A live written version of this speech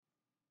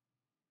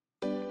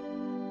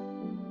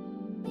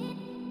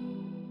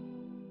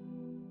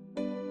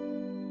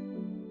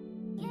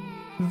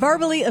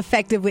Verbally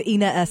Effective with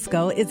Ina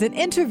Esco is an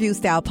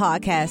interview-style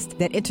podcast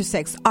that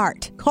intersects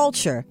art,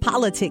 culture,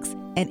 politics,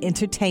 and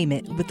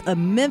entertainment with a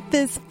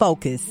Memphis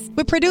focus.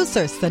 With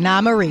producer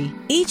Sana Marie.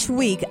 Each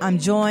week, I'm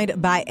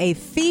joined by a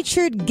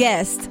featured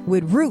guest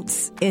with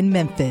roots in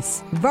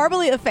Memphis.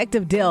 Verbally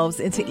Effective delves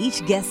into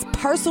each guest's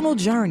personal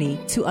journey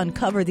to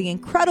uncover the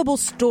incredible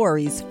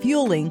stories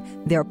fueling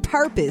their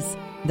purpose,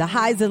 the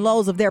highs and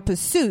lows of their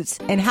pursuits,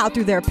 and how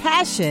through their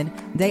passion,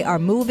 they are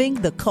moving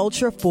the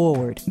culture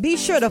forward. Be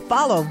sure to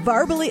follow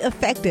Verbally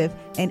Effective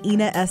and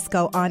Ina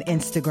Esco on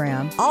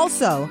Instagram.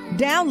 Also,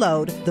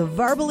 download the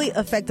Verbally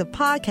Effective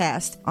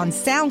podcast on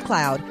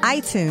SoundCloud,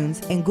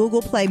 iTunes, and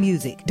Google Play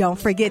Music. Don't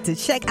forget to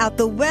check out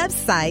the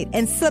website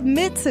and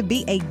submit to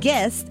be a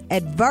guest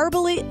at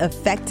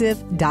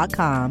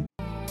verballyeffective.com.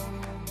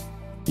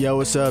 Yo,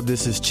 what's up?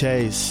 This is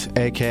Chase,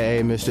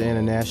 a.k.a. Mr.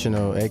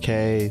 International,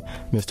 a.k.a.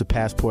 Mr.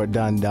 Passport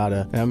Don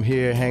Dada. I'm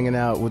here hanging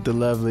out with the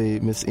lovely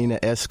Miss Ina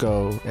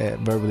Esco at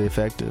Verbally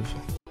Effective.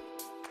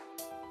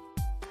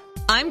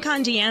 I'm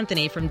Kanji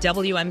Anthony from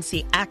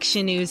WMC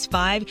Action News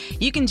 5.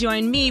 You can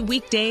join me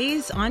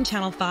weekdays on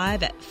Channel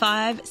 5 at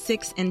 5,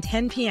 6, and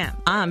 10 p.m.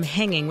 I'm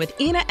hanging with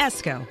Ina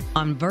Esco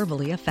on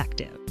Verbally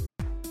Effective.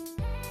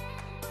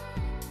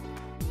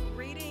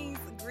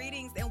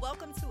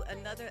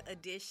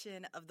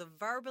 Edition of the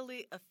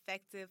Verbally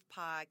Effective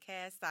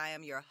podcast. I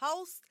am your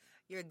host,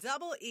 your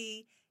double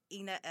E,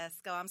 Ina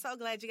Esco. I'm so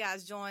glad you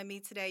guys joined me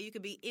today. You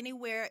could be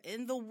anywhere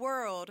in the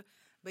world,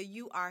 but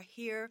you are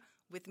here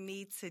with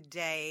me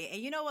today.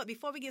 And you know what?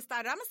 Before we get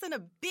started, I'm going to send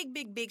a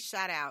big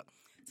shout out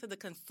to the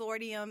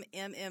Consortium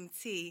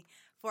MMT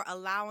for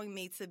allowing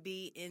me to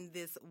be in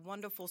this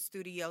wonderful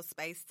studio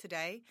space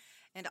today.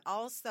 And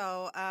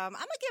also, I'm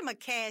going to give them a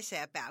cash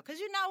app out because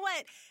you know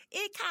what?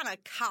 It kind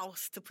of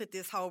costs to put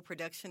this whole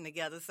production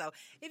together. So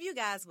if you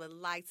guys would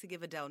like to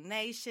give a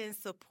donation,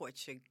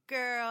 support your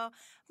girl,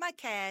 my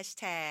cash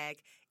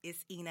tag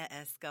is Ina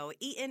Esco,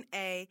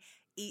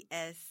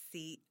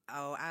 ENAESCO.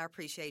 I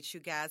appreciate you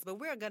guys. But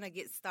we're going to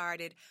get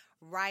started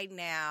right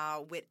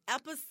now with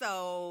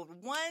episode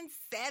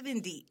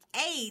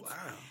 178. Wow.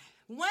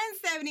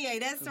 178.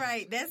 That's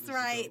right. That's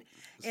right.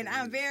 And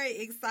I'm very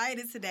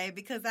excited today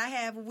because I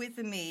have with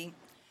me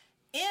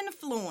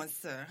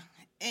influencer,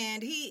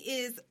 and he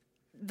is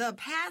the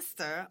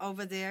pastor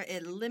over there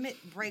at Limit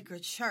Breaker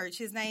Church.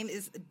 His name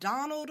is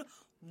Donald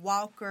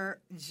Walker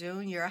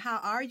Jr. How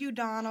are you,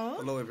 Donald?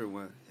 Hello,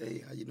 everyone.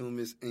 Hey, how you doing,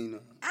 Miss Ina?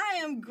 I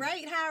am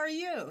great. How are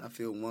you? I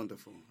feel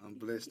wonderful. I'm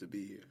blessed to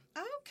be here.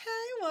 Okay.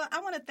 Well,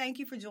 I want to thank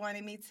you for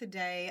joining me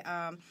today.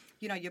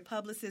 Your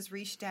publicist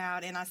reached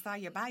out, and I saw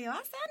your bio. I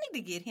said, I need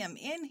to get him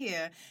in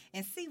here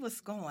and see what's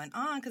going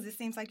on because it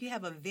seems like you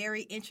have a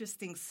very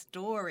interesting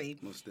story.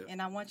 Most definitely.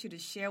 And I want you to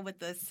share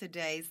with us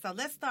today. So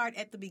let's start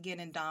at the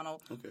beginning,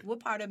 Donald. Okay. What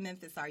part of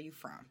Memphis are you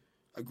from?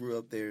 I grew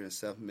up there in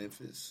South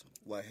Memphis,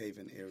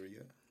 Whitehaven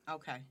area.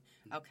 Okay.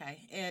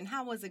 And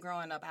how was it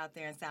growing up out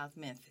there in South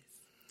Memphis?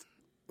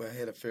 Well, I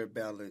had a fair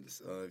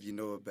balance. If you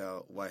know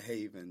about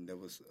Whitehaven, there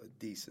was a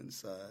decent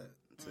side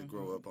to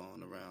grow up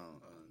on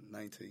around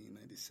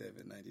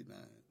 1997, 99,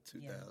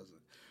 2000. Yeah.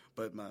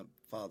 But my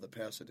father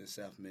pastored in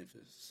South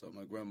Memphis, so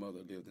my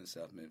grandmother lived in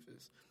South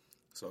Memphis.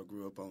 So I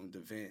grew up on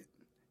DeVent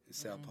and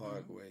South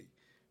Parkway,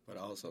 but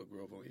I also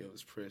grew up on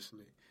Elvis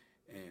Presley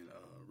and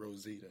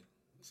Rosita.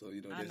 So,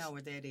 I know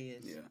where that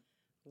is. Yeah.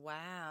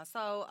 Wow.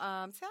 So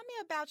tell me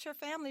about your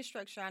family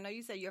structure. I know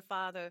you said your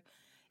father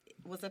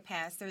was a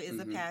pastor, is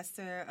a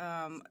pastor.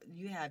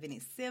 You have any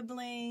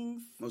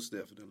siblings? Most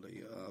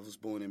definitely. I was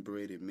born and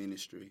bred in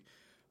ministry.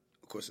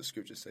 Of course, the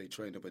scriptures say,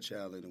 train up a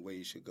child in the way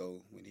he should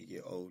go. When he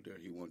get older,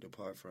 he won't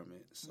depart from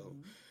it. So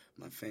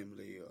my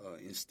family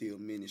instilled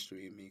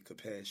ministry in me,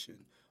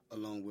 compassion,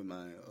 along with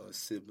my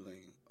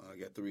sibling. I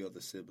got 3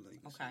 other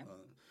siblings. Okay.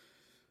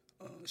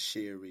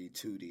 Sherry,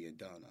 Tootie, and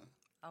Donna.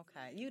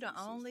 Okay. You the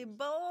only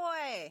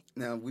boy.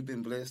 Now, we've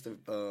been blessed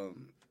to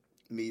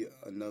meet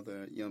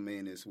another young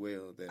man as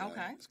well that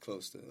is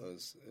close to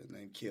us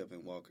named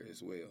Kevin Walker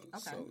as well.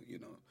 Okay. So,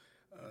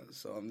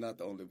 so I'm not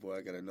the only boy.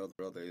 I got another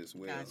brother as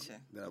well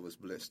that I was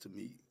blessed to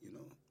meet,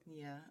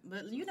 Yeah.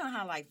 But you know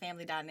how, like,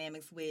 family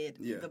dynamics with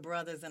the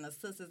brothers and the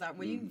sisters are.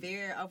 Were you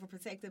very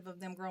overprotective of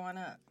them growing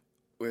up?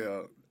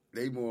 Well,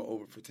 they more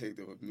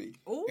overprotective of me.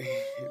 Ooh,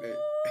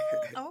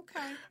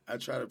 okay. I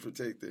try to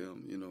protect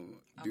them,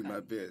 do my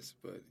best.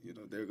 But,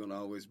 they're going to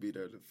always be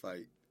there to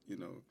fight,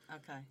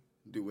 Okay.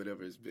 Do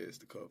whatever is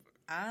best to cover.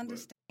 I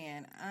understand.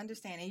 And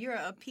you're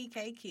a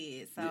PK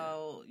kid,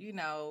 so,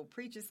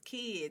 preacher's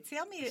kid.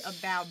 Tell me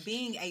about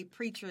being a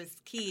preacher's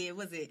kid.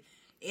 Was it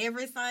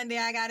every Sunday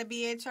I got to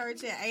be at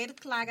church at 8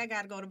 o'clock? I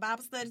got to go to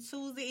Bible study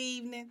Tuesday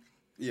evening.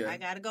 Yeah. I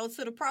got to go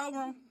to the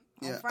program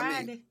on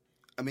Friday.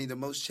 I mean, the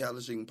most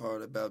challenging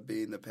part about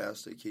being the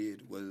pastor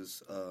kid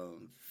was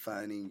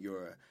finding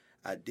your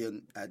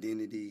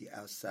identity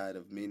outside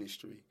of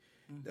ministry.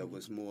 That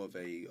was more of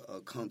a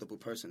comfortable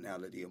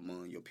personality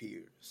among your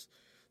peers.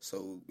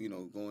 So,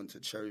 going to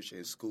church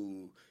and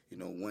school,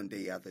 one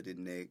day after the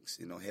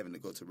next, having to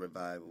go to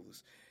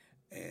revivals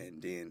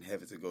and then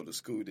having to go to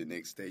school the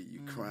next day, you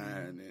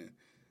crying and,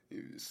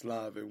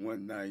 slobbing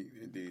one night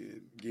and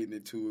then getting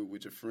into it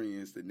with your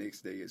friends the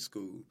next day at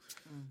school.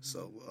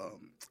 So,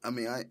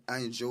 I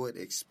enjoyed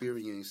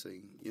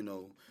experiencing,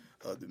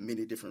 the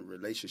many different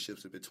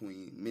relationships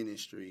between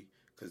ministry,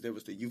 because there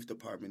was the youth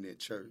department at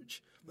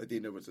church, but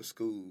then there was the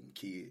school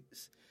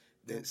kids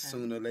that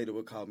sooner or later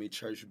would call me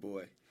church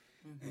boy.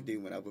 And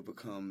then when I would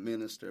become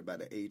minister, by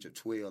the age of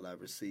 12, I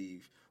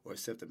received or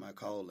accepted my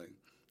calling.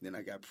 Then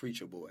I got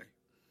preacher boy.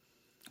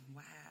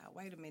 Wow.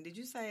 Wait a minute. Did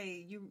you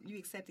say you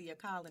accepted your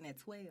calling at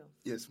 12?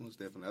 Yes, most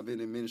definitely. I've been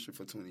in ministry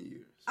for 20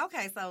 years.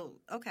 Okay,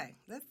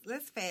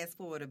 let's fast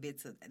forward a bit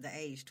to the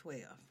age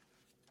 12.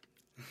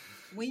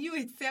 When you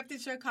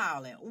accepted your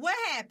calling, what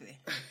happened?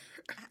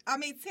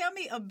 Tell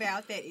me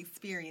about that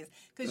experience,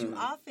 because you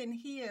often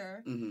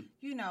hear,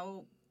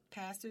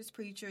 pastors,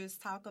 preachers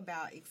talk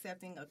about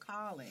accepting a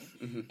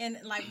calling. And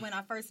like when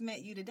I first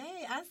met you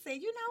today, I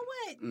said, you know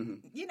what?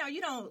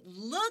 You don't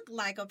look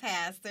like a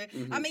pastor.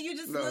 You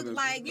just look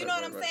like, you know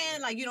what I'm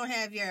saying? Like you don't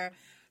have your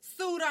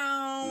suit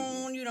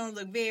on. You don't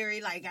look very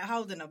like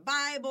holding a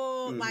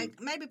Bible. Like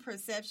maybe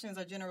perceptions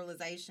or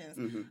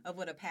generalizations of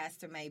what a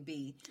pastor may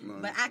be.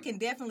 But I can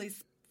definitely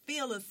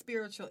feel a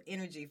spiritual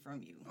energy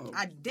from you.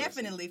 I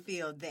definitely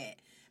feel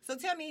that. So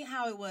tell me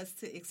how it was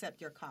to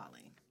accept your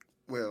calling.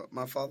 Well,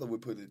 my father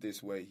would put it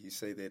this way. He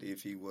said that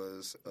if he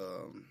was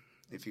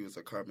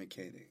a car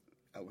mechanic,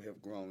 I would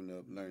have grown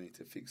up learning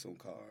to fix on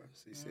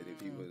cars. He said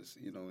if he was,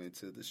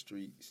 into the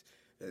streets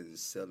and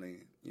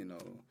selling,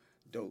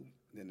 dope,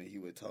 then he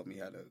would taught me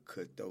how to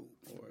cut dope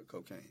or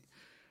cocaine.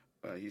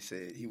 He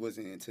said he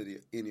wasn't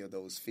into any of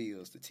those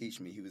fields to teach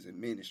me. He was in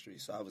ministry,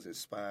 so I was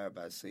inspired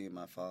by seeing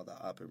my father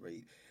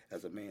operate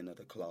as a man of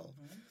the cloth,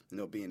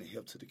 being a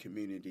help to the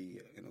community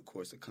and, of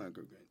course, the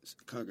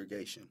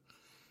congregation.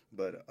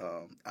 But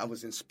I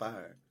was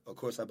inspired. Of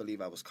course, I believe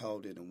I was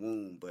called in the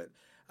womb, but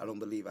I don't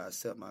believe I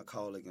accept my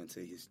calling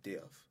until his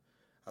death.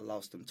 I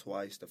lost him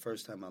twice. The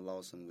first time I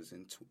lost him was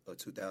in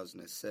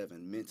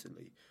 2007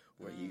 mentally,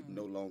 where he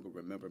no longer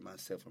remembered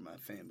myself or my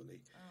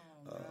family.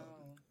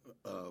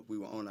 We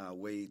were on our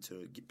way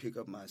to pick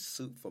up my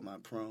suit for my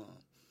prom,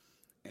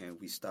 and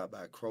we stopped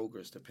by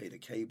Kroger's to pay the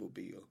cable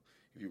bill.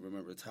 If you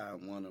remember,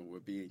 Time Warner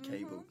were being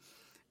cable,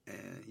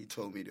 and he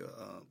told me to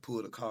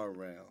pull the car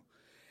around.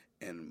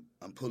 And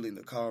I'm pulling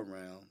the car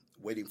around,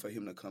 waiting for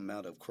him to come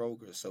out of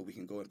Kroger so we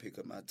can go and pick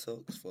up my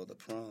tux for the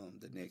prom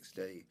the next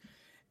day.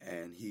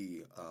 And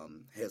he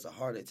has a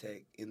heart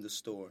attack in the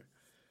store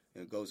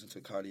and goes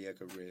into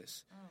cardiac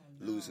arrest,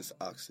 loses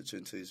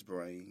oxygen to his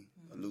brain,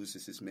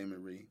 loses his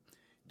memory,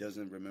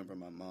 doesn't remember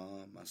my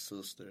mom, my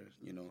sister,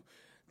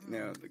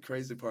 Now, the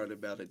crazy part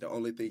about it, the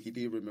only thing he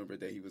did remember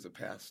that he was a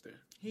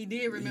pastor. He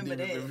did remember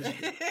that.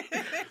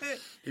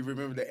 He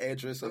remembered the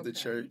address of the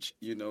church,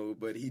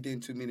 but he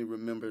didn't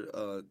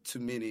remember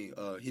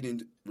he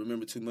didn't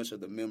remember too much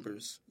of the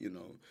members,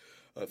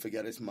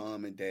 forgot his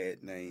mom and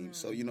dad name.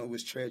 So, it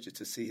was tragic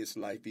to see his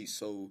life be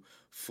so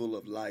full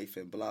of life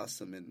and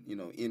blossom and,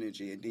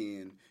 energy, and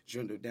then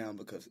dwindle down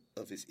because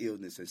of his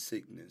illness and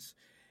sickness.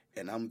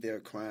 And I'm there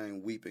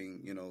crying,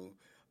 weeping,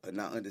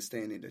 not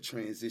understanding the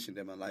transition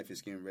that my life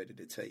is getting ready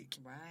to take.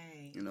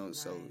 Right.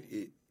 So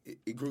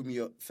it grew me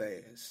up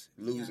fast,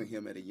 losing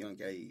him at a young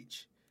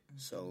age.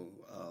 So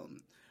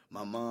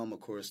my mom,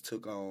 of course,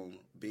 took on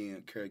being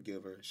a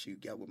caregiver. She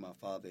got with my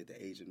father at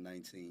the age of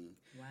 19.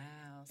 Wow,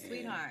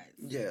 sweetheart.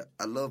 Yeah,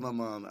 I love my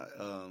mom.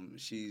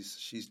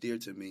 She's dear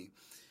to me.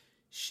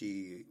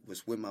 She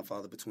was with my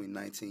father between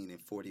 19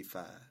 and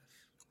 45.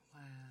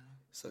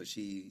 So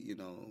she,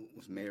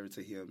 was married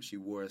to him. She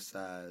wore a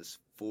size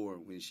 4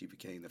 when she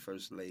became the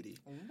first lady.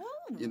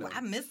 Whoa,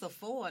 I miss a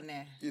 4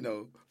 now.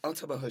 I'm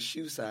talking about her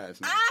shoe size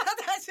now. I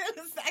thought you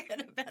were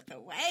saying about the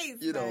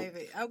waist,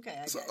 baby.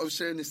 Okay. So I'm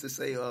sharing this to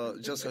say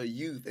just her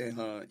youth and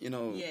her,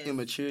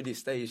 immaturity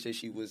stage that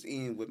she was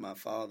in with my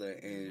father.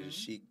 And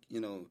she,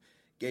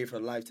 gave her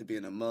life to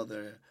being a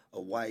mother,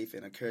 a wife,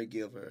 and a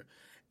caregiver.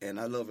 And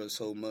I love her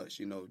so much,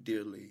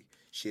 dearly.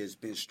 She has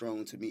been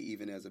strong to me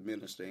even as a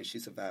minister, and she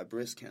survived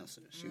breast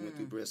cancer. She went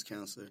through breast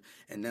cancer,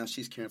 and now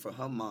she's caring for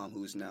her mom,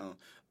 who is now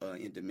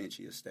in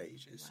dementia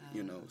stages.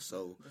 Wow.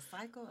 So the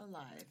cycle of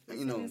life.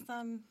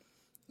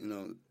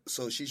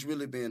 So she's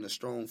really been a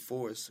strong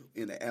force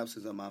in the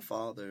absence of my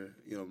father.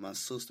 My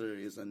sister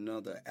is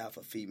another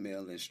alpha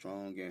female and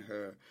strong in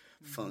her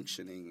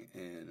functioning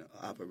and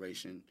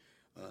operation.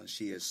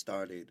 She has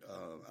started,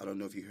 I don't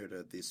know if you heard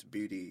of this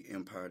beauty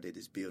empire that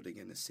is building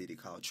in the city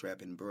called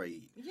Trap and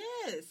Braid.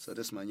 Yes. So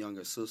that's my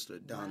younger sister,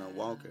 Donna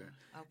Walker.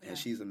 Okay. And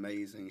she's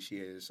amazing. She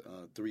has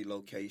 3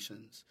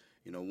 locations.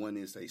 One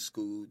is a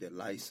school that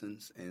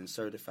license and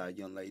certify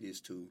young ladies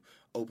to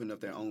open up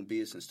their own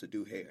business to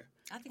do hair.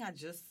 I think I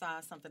just saw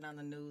something on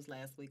the news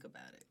last week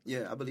about it.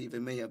 Yeah, I believe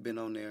it may have been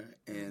on there.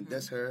 And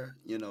that's her.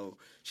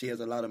 She has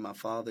a lot of my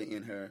father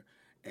in her.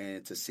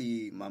 And to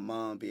see my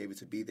mom be able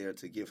to be there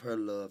to give her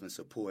love and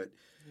support,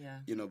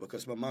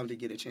 because my mom didn't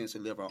get a chance to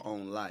live her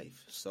own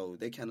life. So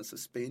they kind of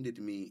suspended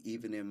me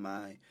even in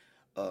my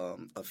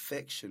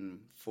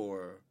affection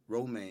for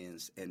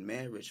romance and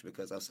marriage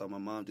because I saw my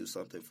mom do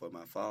something for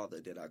my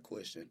father that I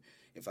questioned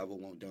if I would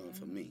want done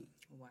for me.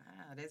 Wow,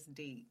 that's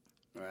deep.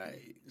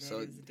 Right. That so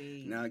is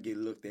deep. now I get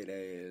looked at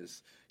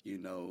as,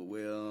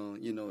 well,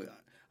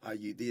 are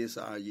you this,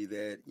 are you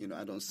that?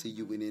 I don't see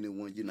you with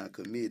anyone. You're not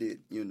committed.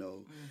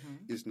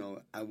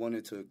 I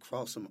wanted to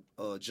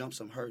jump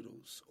some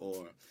hurdles,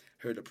 or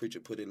heard a preacher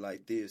put it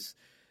like this,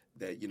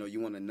 that,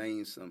 you want to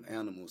name some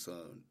animals,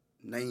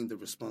 name the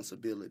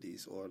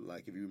responsibilities, or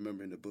like if you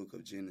remember in the book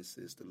of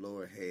Genesis, the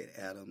Lord had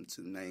Adam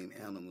to name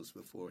animals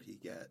before he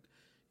got,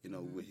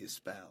 with his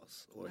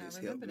spouse or his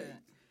helpmate.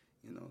 That.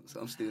 So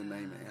I'm still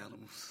naming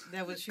animals.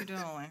 That's what you're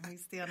doing.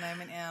 He's still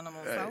naming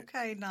animals. Right.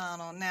 Okay,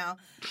 Donald. Now,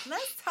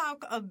 let's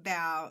talk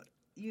about,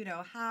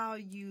 how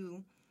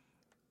you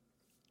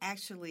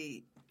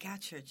actually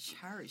got your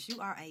church. You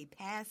are a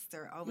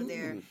pastor over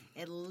there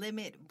at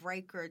Limit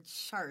Breaker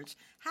Church.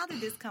 How did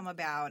this come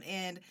about?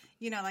 And,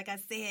 like I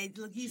said,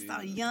 look, you're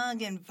so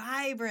young and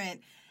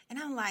vibrant. And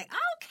I'm like,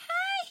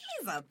 okay,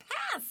 he's a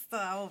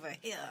pastor over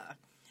here.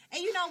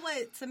 And you know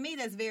what? To me,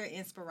 that's very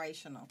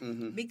inspirational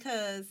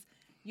because,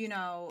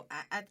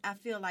 I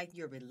feel like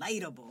you're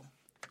relatable.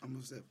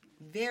 Almost that.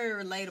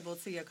 Very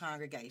relatable to your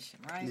congregation,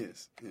 right?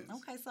 Yes.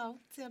 Okay, so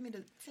tell me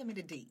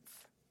the deets.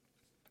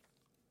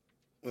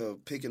 Well,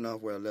 picking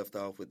off where I left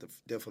off with the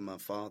death of my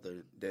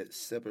father, that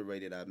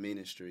separated our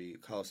ministry,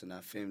 causing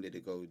our family to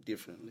go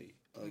differently,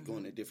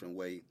 going a different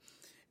way.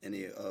 And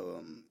it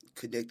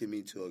connected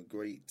me to a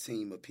great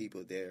team of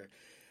people there.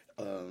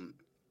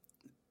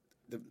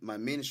 My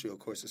ministry, of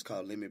course, is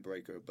called Limit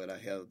Breaker, but I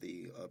have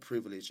the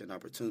privilege and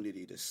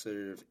opportunity to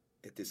serve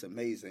at this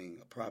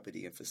amazing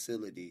property and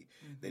facility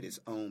that is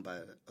owned by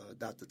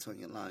Dr.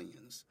 Tonya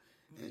Lyons.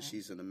 And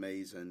she's an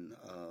amazing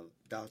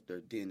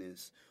doctor,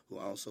 dentist, who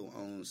also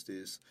owns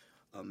this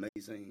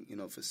amazing,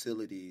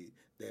 facility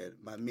that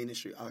my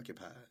ministry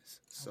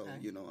occupies. So,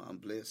 I'm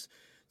blessed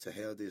to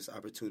have this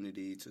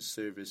opportunity to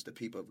service the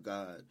people of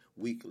God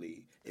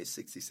weekly at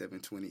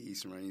 6720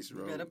 East Range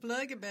Road. Better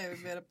plug it, baby.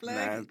 Better plug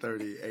it.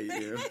 9:30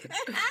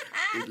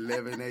 a.m.,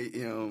 11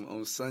 a.m.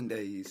 on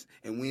Sundays,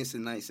 and Wednesday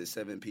nights at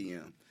 7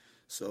 p.m.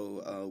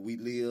 So we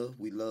live,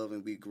 we love,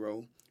 and we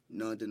grow,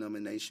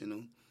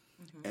 non-denominational.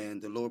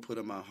 And the Lord put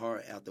in my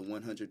heart after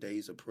 100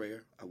 days of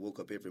prayer. I woke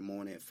up every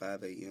morning at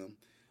 5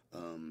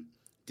 a.m.,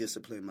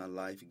 disciplined my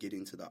life,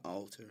 getting to the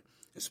altar.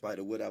 In spite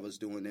of what I was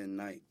doing that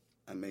night,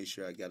 I made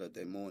sure I got up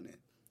that morning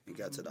and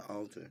got to the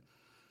altar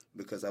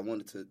because I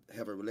wanted to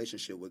have a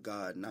relationship with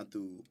God, not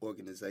through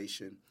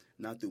organization,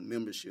 not through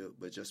membership,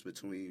 but just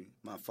between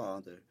my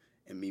father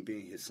and me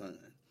being his son.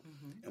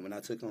 And when I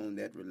took on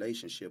that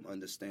relationship,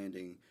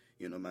 understanding,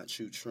 my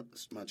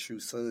true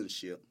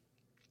sonship,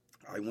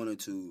 I wanted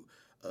to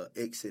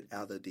exit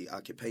out of the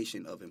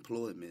occupation of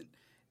employment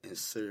and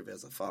serve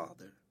as a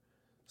father.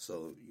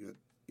 So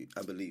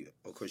I believe,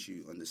 of course,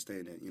 you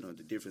understand that,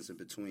 the difference in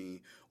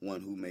between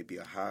one who may be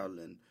a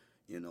hireling,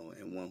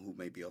 and one who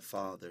may be a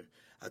father.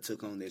 I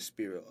took on that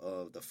spirit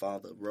of the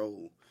father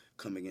role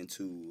coming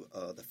into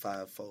the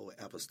fivefold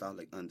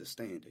apostolic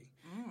understanding.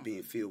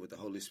 Being filled with the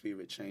Holy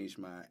Spirit changed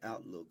my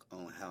outlook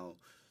on how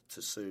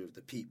to serve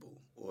the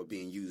people or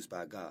being used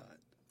by God.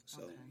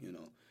 So,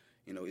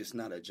 it's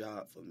not a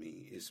job for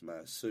me. It's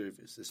my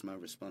service. It's my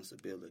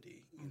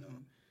responsibility,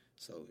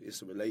 So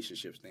it's a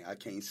relationship thing. I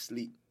can't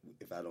sleep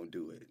if I don't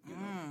do it.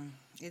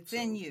 It's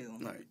in you.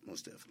 Right,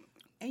 most definitely.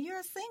 And you're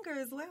a singer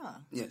as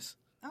well. Yes.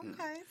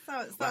 Okay,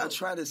 so I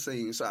try to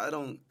sing, so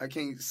I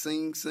can't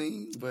sing,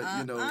 but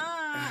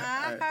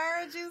I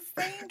heard you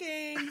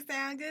singing. You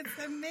sound good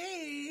to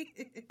me.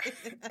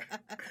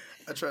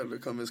 I try to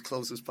come as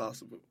close as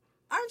possible.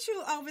 Aren't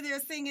you over there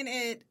singing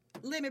at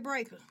Limit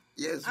Breaker?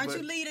 Yes. Aren't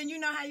you leading? You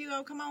know how you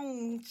go? Come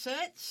on,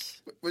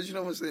 church. But you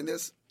know what I'm saying?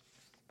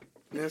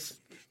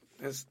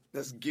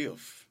 That's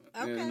gift.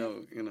 Okay.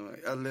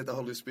 I let the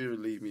Holy Spirit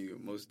lead me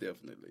most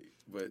definitely.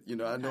 But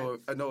I know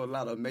a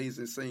lot of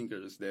amazing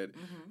singers that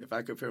if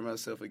I compare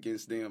myself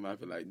against them, I'd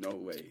be like, no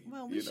way.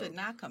 Well, we should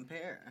not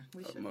compare.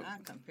 We should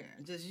not compare.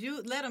 Just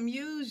let him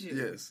use you.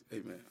 Yes,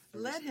 amen.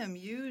 Let him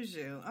use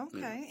you.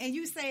 Okay, and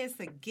you say it's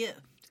a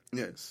gift.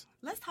 Yes.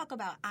 Let's talk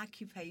about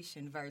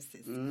occupation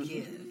versus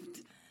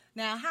gift.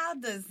 Now, how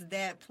does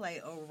that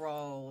play a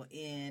role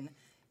in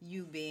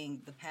you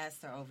being the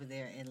pastor over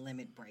there in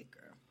Limit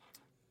Breaker?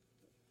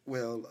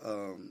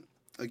 Well,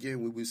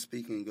 again, we were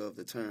speaking of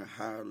the term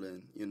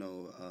hireling.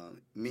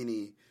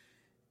 Many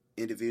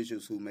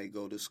individuals who may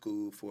go to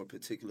school for a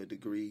particular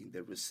degree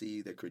that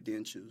receive their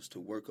credentials to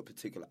work a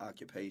particular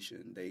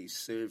occupation, they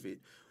serve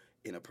it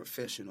in a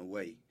professional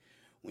way.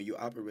 When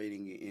you're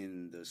operating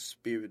in the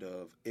spirit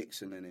of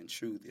excellence and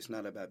truth, it's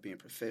not about being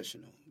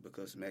professional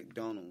because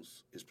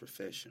McDonald's is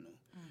professional,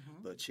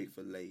 but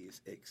Chick-fil-A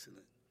is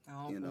excellent.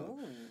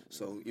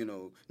 So,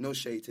 no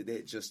shade to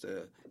that, just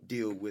to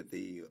deal with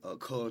the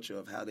culture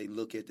of how they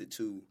look at the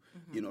two,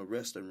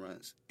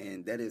 restaurants.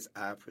 And that is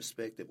our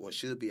perspective, or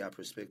should be our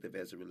perspective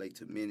as it relates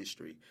to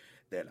ministry,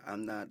 that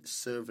I'm not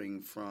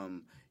serving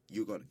from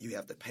you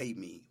have to pay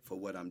me for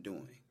what I'm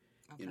doing.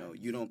 You know,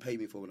 you don't pay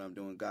me for what I'm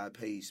doing. God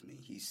pays me.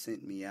 He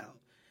sent me out.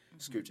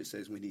 Scripture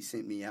says when he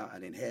sent me out, I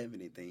didn't have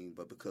anything,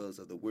 but because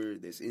of the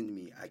word that's in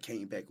me, I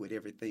came back with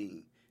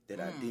everything that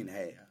I didn't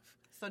have.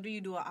 So do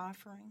you do an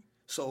offering?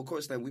 So, of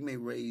course, now we may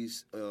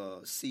raise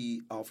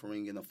seed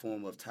offering in the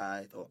form of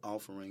tithe or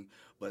offering,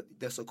 but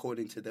that's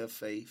according to their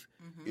faith,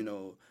 you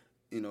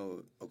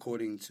know,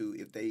 according to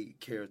if they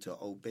care to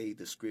obey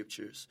the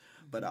scriptures.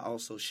 But I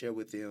also share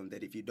with them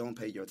that if you don't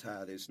pay your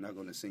tithe, it's not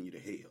going to send you to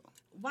hell.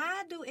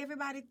 Why do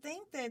everybody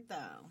think that,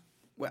 though?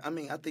 Well, I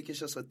mean, I think it's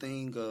just a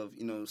thing of,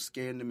 you know,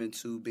 scaring them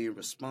into being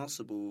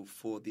responsible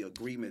for the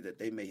agreement that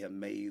they may have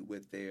made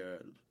with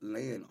their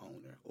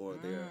landowner or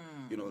their,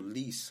 you know,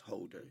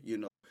 leaseholder. You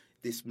know,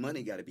 this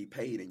money got to be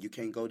paid, and you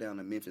can't go down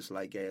to Memphis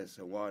like Gas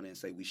and Water and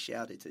say, we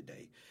shouted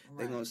today. Right.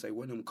 They're going to say,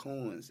 where them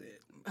coins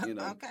at? You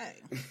know?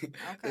 Okay.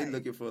 They're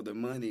looking for the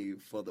money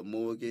for the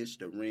mortgage,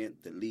 the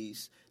rent, the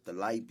lease, the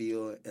light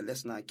bill, and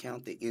let's not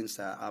count the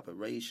inside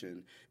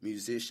operation,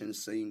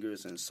 musicians,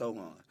 singers, and so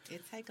on.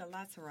 It takes a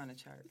lot to run a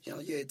church. You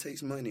know, yeah, it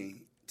takes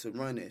money to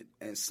run it,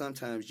 and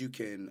sometimes you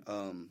can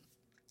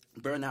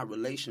burn out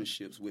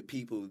relationships with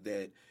people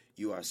that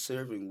you are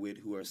serving with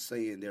who are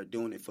saying they're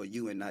doing it for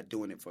you and not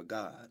doing it for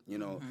God, you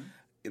know.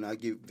 And I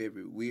get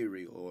very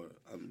weary or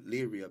I'm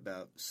leery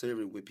about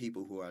serving with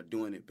people who are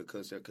doing it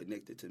because they're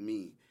connected to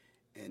me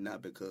and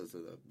not because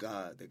of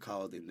God that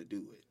called them to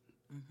do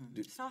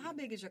it. So how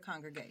big is your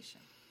congregation?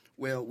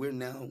 Well, we're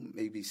now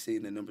maybe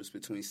seeing the numbers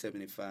between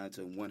 75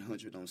 to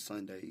 100 on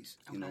Sundays.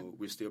 You know,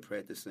 we're still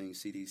practicing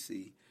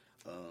CDC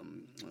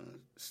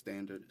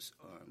standards,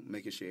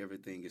 making sure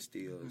everything is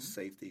still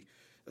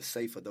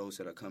safe for those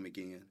that are coming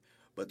in.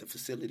 But the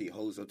facility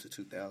holds up to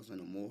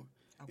 2,000 or more,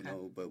 you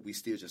know, but we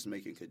still just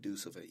make it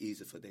conducive and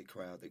easy for that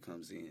crowd that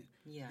comes in,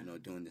 you know,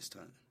 during this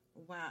time.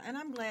 Wow. And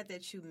I'm glad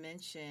that you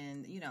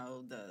mentioned, you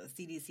know, the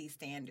CDC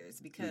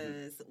standards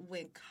because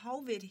when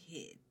COVID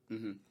hit,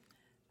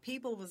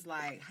 people was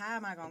like, how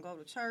am I going to go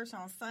to church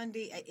on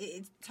Sunday?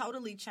 It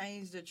totally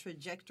changed the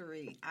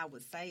trajectory, I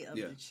would say, of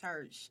the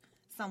church.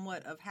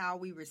 Somewhat of how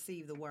we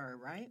receive the word,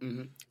 right?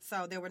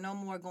 So there were no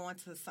more going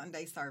to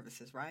Sunday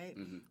services, right?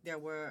 There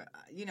were,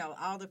 you know,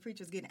 all the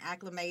preachers getting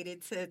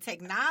acclimated to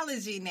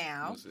technology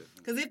now.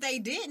 Because if they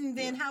didn't,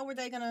 then how were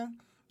they going to,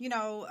 you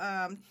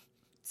know,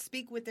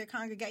 speak with their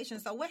congregation?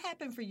 So what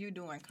happened for you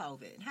during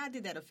COVID? How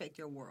did that affect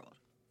your world?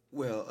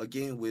 Well,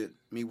 again, with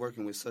me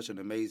working with such an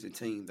amazing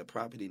team, the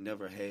property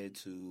never had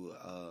to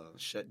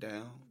shut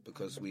down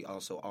because we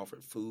also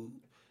offered food.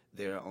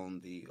 There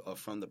on the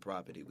from the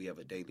property, we have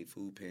a daily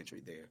food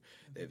pantry there.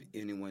 If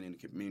anyone in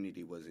the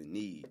community was in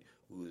need,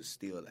 we was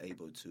still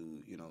able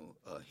to, you know,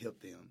 help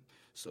them.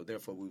 So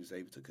therefore, we was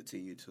able to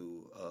continue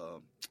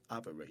to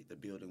operate. The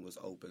building was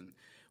open.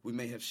 We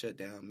may have shut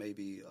down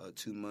maybe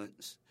 2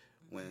 months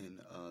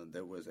when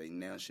there was a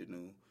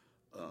national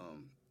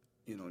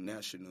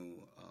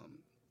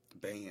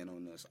ban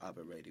on us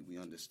operating. We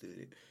understood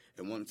it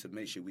and wanted to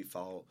make sure we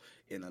fall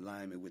in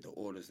alignment with the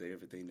orders of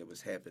everything that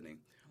was happening.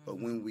 But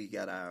when we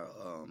got our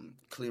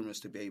clearance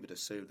to be able to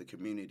serve the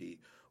community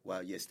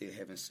while yet still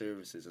having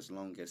services, as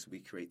long as we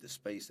create the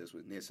space that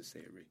was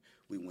necessary,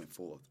 we went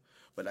forth.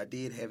 But I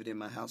did have it in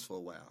my house for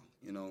a while,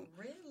 you know.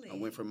 Really? I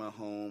went from my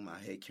home.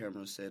 I had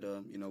cameras set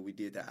up. You know, we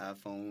did the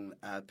iPhone,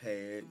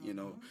 iPad, you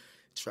know,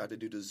 tried to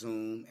do the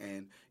Zoom,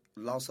 and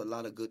lost a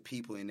lot of good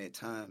people in that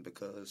time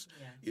because,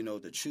 you know,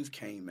 the truth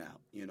came out,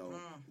 you know,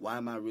 why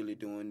am I really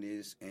doing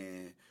this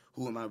and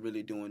who am I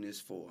really doing this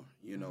for,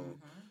 you know,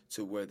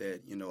 to where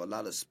that, you know, a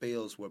lot of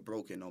spells were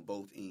broken on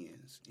both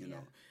ends, you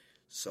know.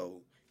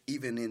 So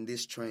even in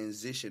this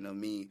transition of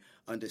me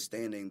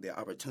understanding the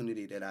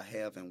opportunity that I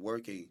have in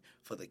working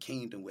for the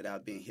kingdom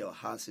without being held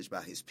hostage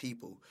by his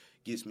people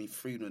gives me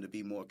freedom to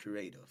be more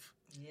creative.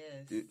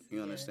 Yes.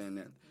 You understand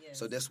that? Yes.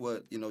 So that's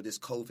what, you know, this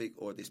COVID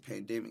or this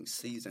pandemic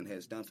season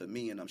has done for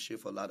me, and I'm sure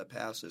for a lot of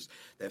pastors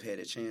that have had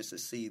a chance to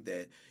see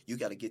that you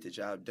got to get the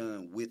job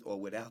done with or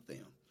without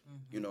them.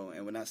 You know,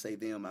 and when I say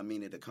them, I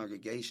mean the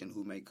congregation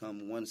who may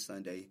come one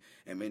Sunday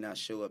and may not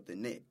show up the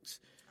next.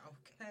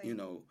 Okay. You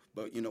know,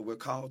 but, you know, we're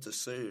called to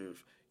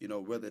serve, you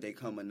know, whether they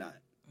come or not,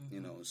 you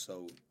know.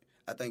 So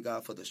I thank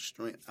God for the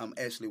strength. I'm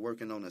actually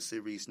working on a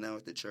series now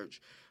at the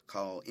church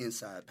called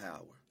Inside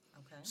Power.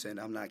 Saying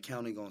I'm not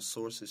counting on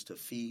sources to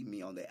feed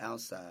me on the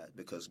outside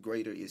because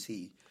greater is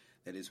he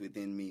that is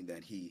within me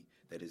than he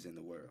that is in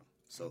the world.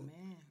 So,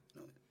 Amen.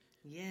 You know,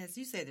 yes,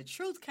 you said the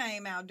truth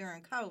came out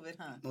during COVID,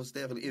 huh? Most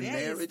definitely. In that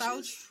marriages.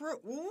 Is so true.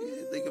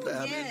 Ooh, think about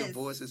how many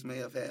divorces may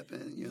have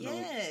happened, you know.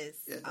 Yes,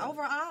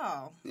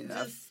 overall.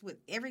 Just with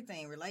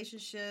everything,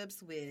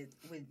 relationships, with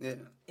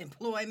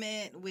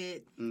employment,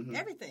 with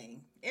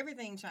everything.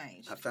 Everything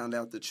changed. I found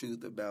out the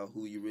truth about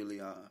who you really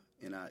are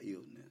in our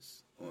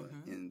illness or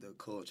in the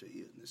culture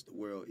illness, the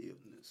world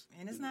illness.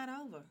 And it's not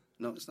over.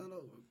 No, it's not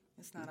over.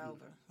 It's not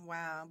over.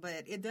 Wow.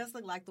 But it does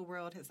look like the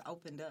world has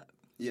opened up.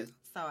 Yes.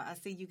 So I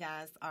see you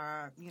guys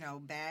are, you know,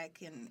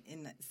 back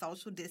in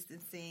social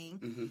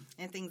distancing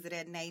and things of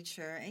that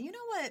nature. And you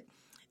know what?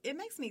 It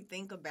makes me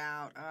think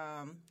about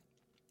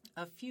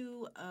a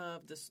few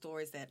of the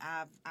stories that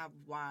I've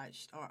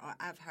watched or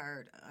I've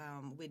heard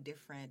with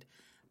different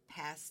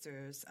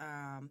pastors,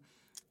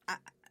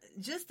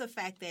 just the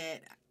fact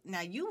that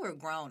now you were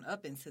grown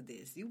up into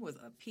this, you was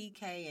a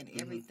PK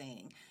and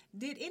everything.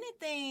 Did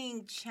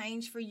anything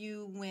change for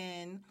you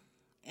when?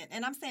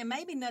 And I'm saying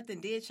maybe nothing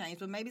did change,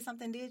 but maybe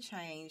something did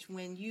change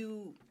when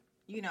you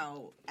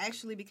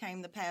actually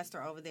became the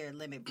pastor over there at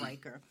Limit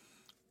Breaker.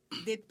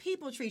 Did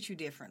people treat you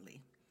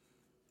differently?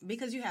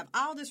 Because you have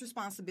all this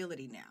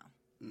responsibility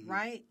now,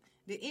 right?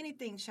 Did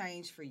anything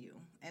change for you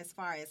as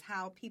far as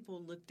how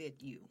people looked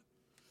at you?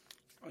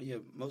 Oh yeah,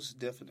 most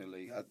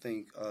definitely. I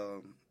think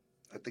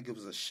it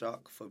was a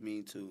shock for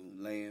me to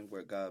land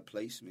where God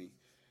placed me,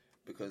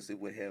 because it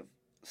would have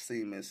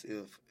seemed as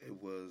if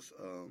it was,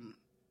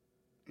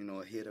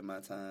 ahead of my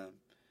time.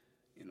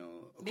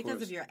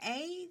 Because of your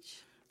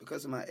age?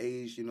 Because of my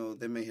age,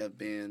 there may have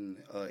been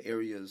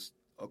areas,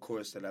 of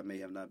course, that I may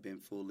have not been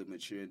fully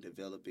mature and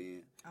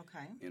developing.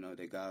 Okay.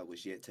 That God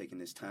was yet taking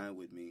His time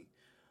with me.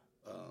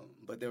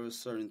 But there were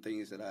certain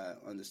things that I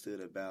understood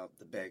about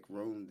the back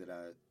room that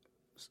I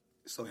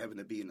so happened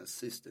to be an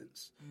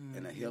assistance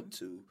and a help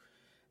to,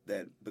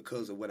 that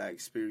because of what I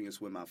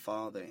experienced with my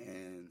father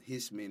and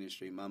his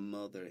ministry, my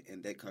mother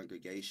and that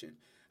congregation,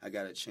 I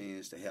got a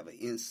chance to have an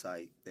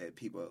insight that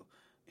people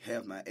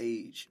have my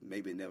age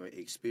maybe never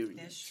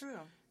experienced. That's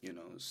true.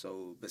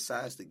 So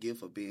besides the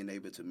gift of being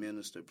able to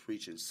minister,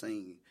 preach, and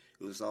sing,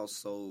 it was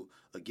also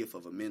a gift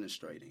of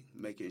administrating,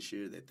 making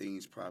sure that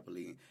things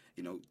properly,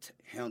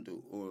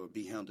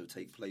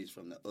 take place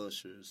from the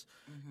ushers,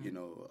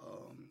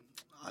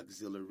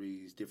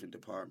 auxiliaries, different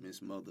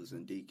departments, mothers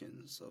and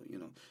deacons. So,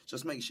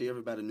 just make sure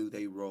everybody knew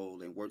their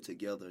role and worked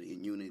together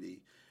in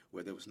unity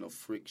where there was no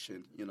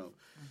friction,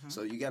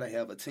 So you got to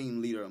have a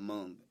team leader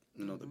among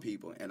the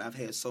people. And I've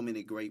had so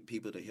many great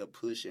people to help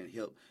push and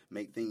help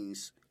make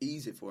things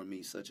easy for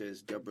me, such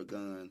as Deborah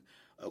Gunn,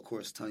 of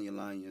course, Tanya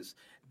Lyons,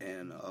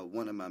 and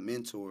one of my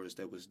mentors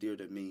that was dear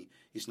to me.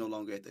 He's no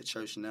longer at the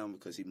church now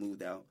because he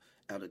moved out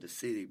of the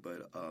city,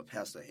 but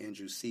Pastor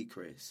Andrew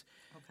Seacrest.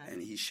 Okay.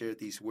 And he shared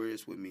these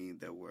words with me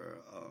that were,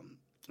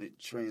 it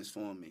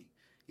transformed me.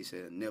 He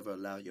said, never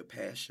allow your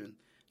passion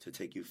to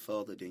take you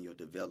further than your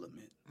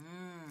development.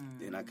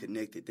 Then I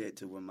connected that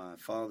to what my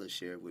father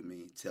shared with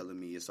me, telling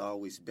me it's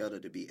always better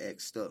to be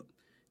X'd up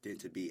than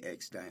to be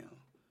X'd down.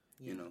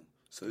 Yeah.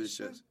 So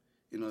it's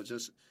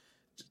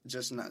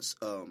just not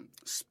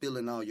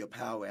spilling all your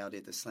power out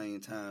at the same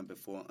time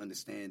before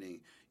understanding,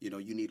 you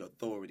need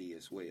authority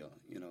as well.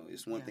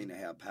 It's one thing to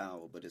have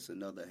power, but it's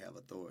another to have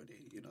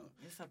authority,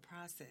 It's a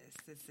process.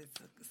 It's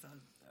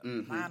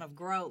a line of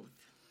growth.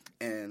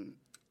 And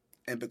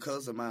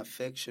because of my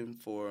affection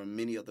for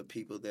many of the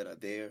people that are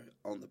there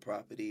on the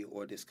property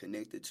or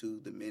disconnected to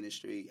the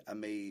ministry, I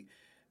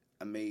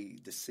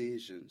made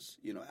decisions,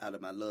 out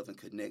of my love and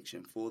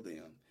connection for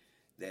them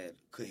that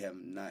could have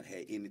not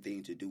had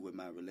anything to do with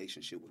my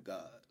relationship with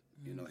God.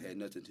 Had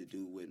nothing to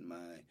do with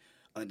my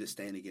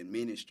understanding in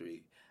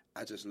ministry.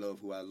 I just love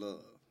who I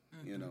love,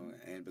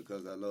 and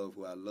because I love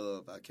who I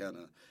love, I kind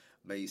of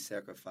made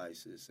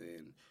sacrifices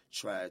and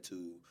tried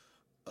to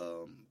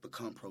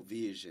become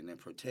provision and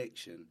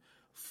protection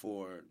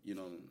for,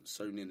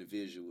 certain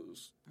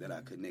individuals that I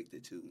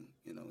connected to,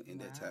 in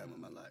that time of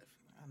my life.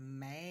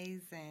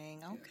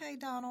 Amazing. Okay,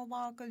 Donald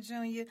Walker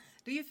Jr.,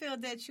 do you feel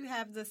that you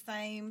have the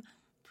same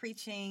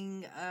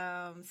preaching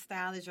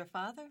style as your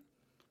father?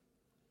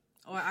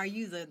 Or are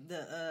you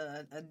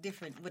a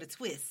different, with a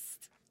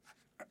twist?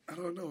 I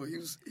don't know.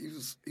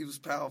 He was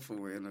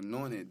powerful and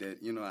anointed that,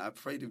 I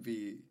pray to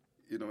be,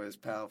 as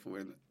powerful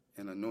and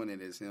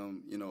anointed as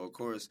him, of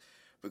course,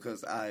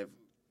 because I've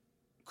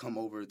come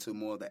over to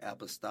more of the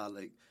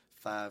apostolic,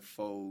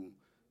 fivefold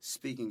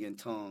speaking in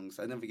tongues.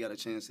 I never got a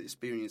chance to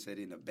experience that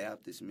in the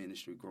Baptist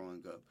ministry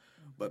growing up.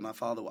 But my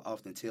father would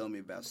often tell me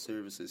about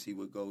services he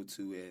would go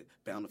to at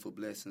Bountiful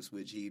Blessings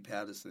with G.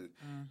 Patterson,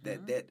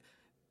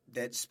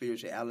 that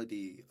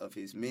spirituality of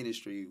his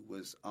ministry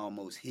was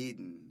almost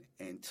hidden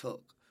and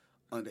tucked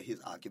under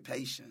his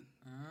occupation.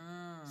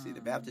 See,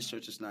 the Baptist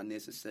church is not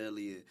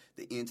necessarily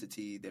the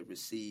entity that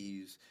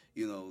receives,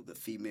 the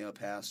female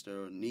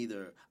pastor,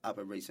 neither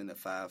operates in the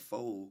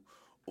fivefold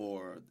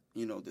or,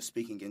 the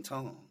speaking in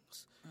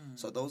tongues.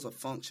 So those are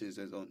functions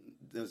that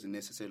doesn't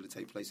necessarily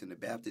take place in the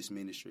Baptist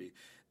ministry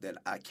that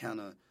I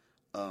kind of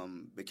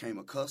became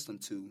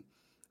accustomed to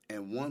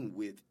and one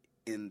with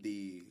in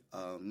the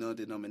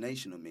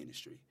non-denominational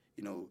ministry.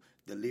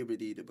 The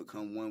liberty to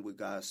become one with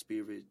God's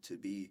Spirit, to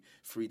be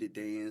free to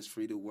dance,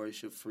 free to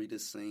worship, free to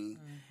sing,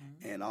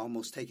 and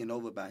almost taken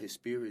over by His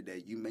Spirit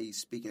that you may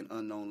speak in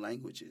unknown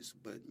languages.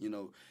 But,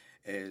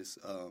 as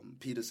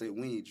Peter said,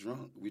 we ain't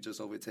drunk. We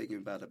just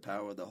overtaken by the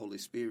power of the Holy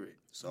Spirit.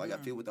 So I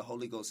got filled with the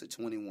Holy Ghost at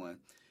 21,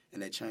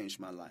 and that changed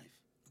my life.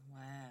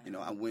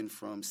 Wow. I went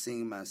from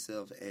seeing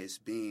myself as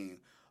being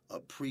a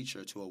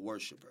preacher to a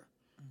worshiper.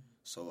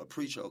 So a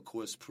preacher, of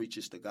course,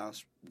 preaches the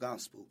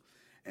gospel.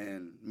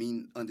 And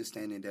me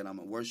understanding that I'm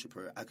a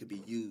worshiper, I could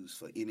be used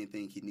for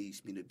anything He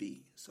needs me to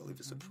be. So if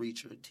it's a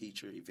preacher,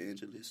 teacher,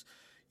 evangelist,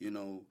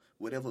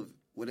 whatever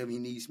he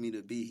needs me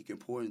to be, he can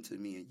pour into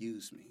me and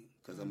use me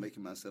because I'm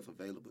making myself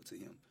available to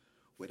him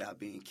without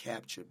being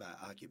captured by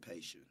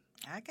occupation.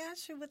 I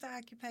got you with the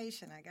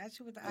occupation.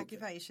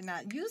 Now,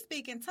 you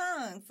speak in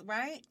tongues,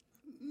 right?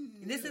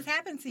 This has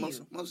happened to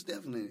you. Most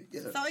definitely,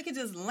 yeah. So it could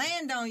just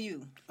land on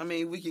you. I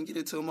mean, we can get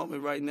into a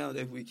moment right now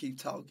that we keep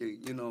talking,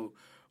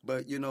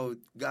 but,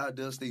 God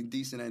does things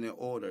decent and in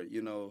order,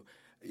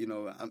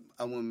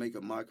 I want to make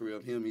a mockery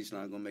of him. He's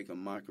not going to make a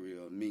mockery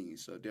of me.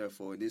 So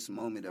therefore, in this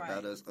moment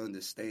about us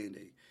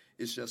understanding,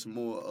 it's just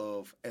more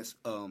of, as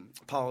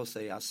Paul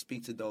say, I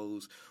speak to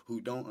those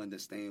who don't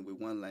understand with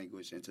one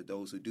language and to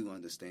those who do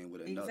understand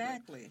with another.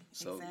 Exactly.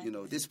 So,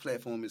 this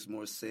platform is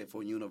more set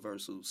for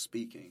universal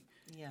speaking.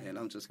 Yeah. And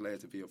I'm just glad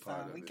to be a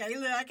part of it.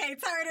 I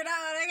can't turn it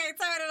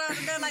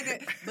on. Like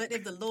that. But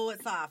if the Lord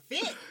saw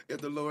fit.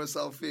 If the Lord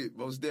saw fit,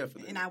 most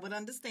definitely. And I would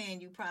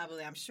understand you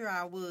probably. I'm sure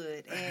I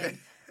would. And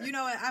you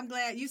know what? I'm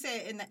glad you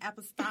said in the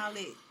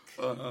apostolic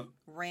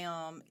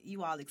realm,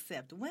 you all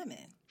accept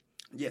women.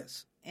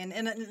 Yes. And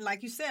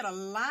like you said, a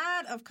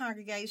lot of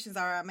congregations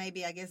or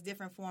maybe, I guess,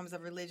 different forms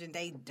of religion,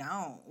 they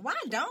don't. Why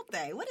don't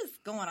they? What is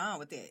going on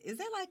with it? Is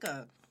there like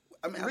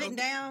written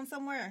down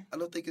somewhere? I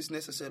don't think it's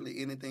necessarily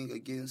anything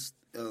against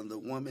the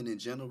woman in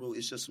general.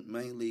 It's just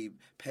mainly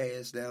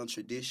passed down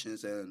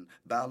traditions and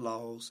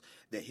bylaws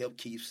that help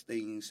keep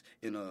things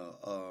in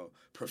a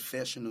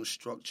professional,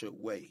 structured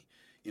way.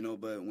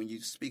 But when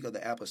you speak of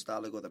the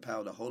apostolic or the power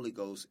of the Holy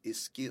Ghost, it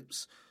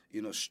skips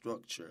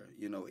structure.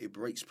 It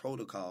breaks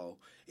protocol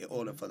in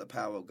order for the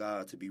power of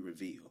God to be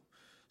revealed.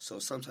 So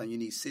sometimes you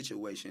need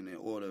situation in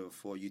order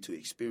for you to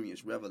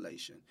experience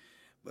revelation.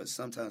 But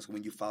sometimes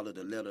when you follow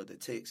the letter of the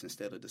text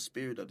instead of the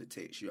spirit of the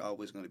text, you're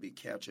always going to be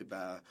captured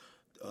by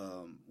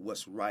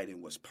what's right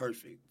and what's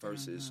perfect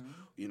versus,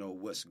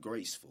 what's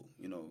graceful.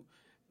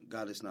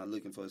 God is not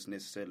looking for us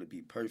necessarily to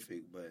be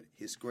perfect, but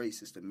his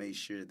grace is to make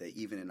sure that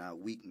even in our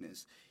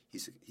weakness,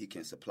 he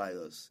can supply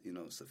us,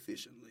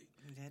 sufficiently.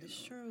 That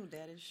is true.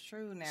 That is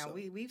true. Now,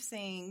 we've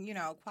seen,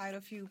 quite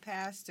a few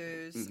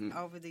pastors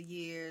over the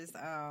years,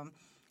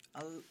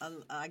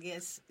 I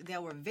guess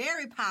that were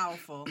very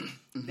powerful,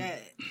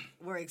 that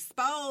were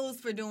exposed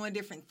for doing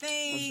different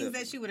things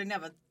that you would have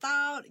never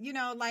thought.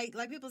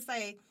 Like people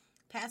say,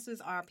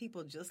 pastors are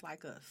people just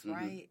like us,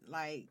 right?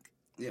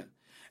 Yeah.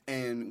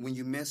 And when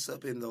you mess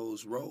up in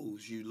those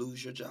roles, you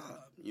lose your job.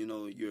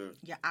 Your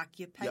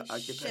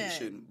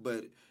occupation.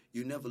 But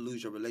you never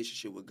lose your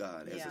relationship with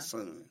God as a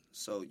son.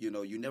 So,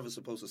 you're never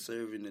supposed to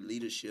serve in the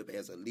leadership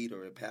as a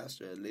leader or a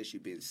pastor unless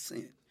you've been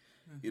sent.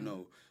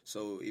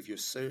 So if you're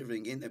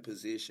serving in that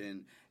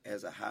position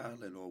as a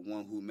hireling or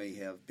one who may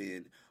have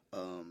been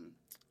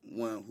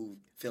one who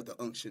felt the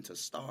unction to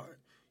start,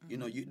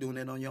 you're doing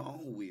that on your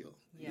own will.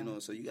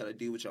 So you got to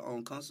deal with your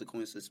own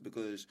consequences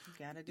because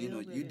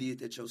you did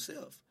that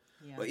yourself.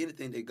 Yeah. But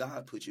anything that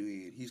God put you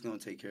in, he's going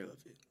to take care of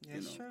it.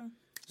 That's true.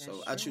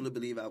 So I truly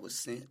believe I was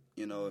sent.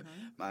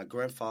 My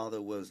grandfather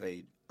was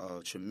a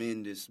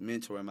tremendous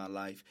mentor in my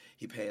life.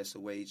 He passed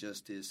away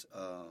just this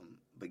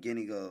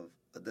beginning of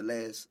the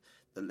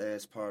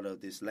last part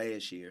of this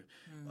last year.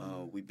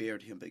 We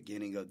buried him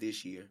beginning of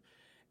this year,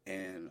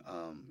 and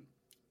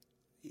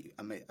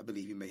I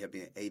believe he may have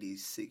been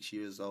 86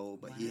 years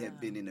old, but he had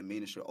been in the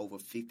ministry over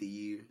 50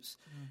 years.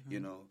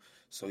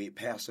 So he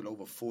pastored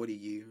over 40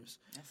 years.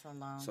 That's a long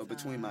time. So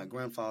between my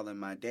grandfather and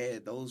my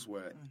dad, those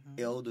were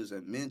elders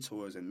and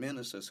mentors and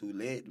ministers who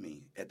led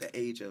me. At the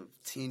age of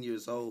 10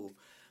 years old,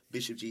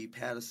 Bishop G.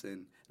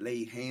 Patterson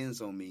laid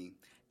hands on me.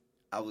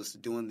 I was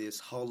doing this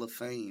Hall of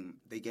Fame.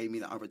 They gave me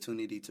the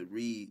opportunity to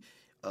read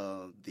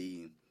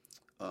the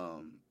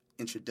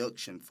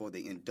introduction for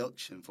the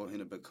induction for him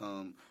to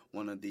become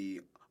one of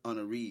the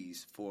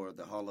honorees for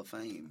the Hall of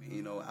Fame.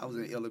 I was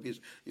in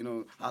elementary,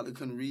 I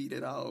couldn't read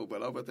at all,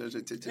 but I was there,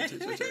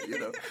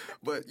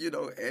 But,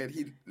 and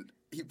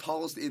he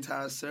paused the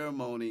entire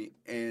ceremony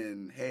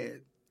and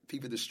had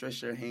people to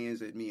stretch their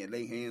hands at me and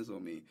lay hands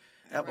on me.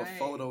 I have a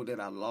photo that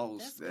I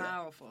lost. That's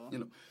powerful.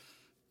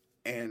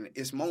 And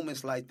it's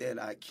moments like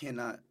that I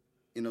cannot,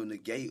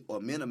 negate or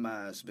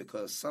minimize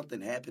because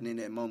something happened in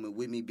that moment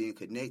with me being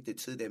connected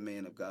to that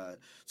man of God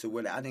to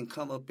where I didn't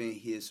come up in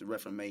his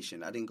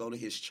Reformation. I didn't go to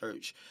his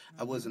church.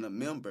 I wasn't a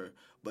member,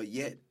 but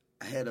yet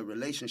I had a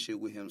relationship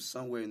with him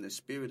somewhere in the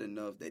spirit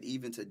enough that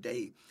even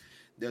today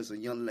there's a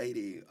young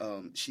lady,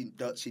 she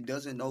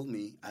doesn't know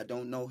me. I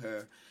don't know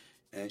her,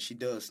 and she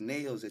does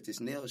nails at this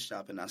nail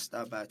shop, and I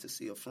stopped by to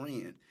see a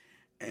friend.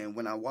 And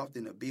when I walked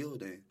in the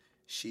building,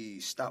 she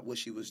stopped what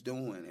she was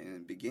doing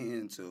and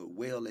began to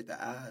wail at the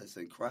eyes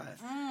and cry.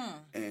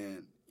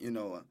 And,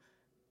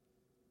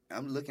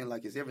 I'm looking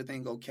like, is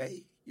everything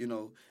okay?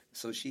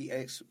 So she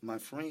asked my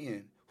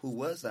friend, who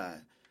was I?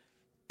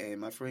 And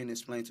my friend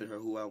explained to her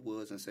who I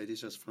was and said,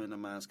 it's just a friend of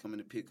mine's coming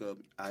to pick up,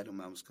 item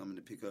I was coming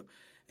to pick up.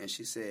 And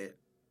she said,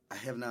 I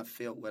have not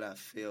felt what I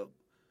felt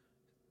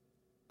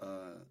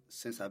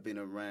since I've been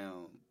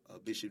around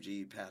Bishop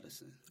G.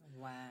 Patterson.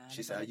 Wow.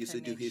 She said, I used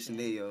to do his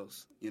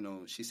nails,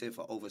 she said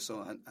for over,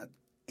 so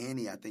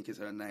Annie, I think is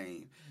her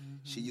name.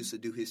 She used to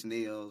do his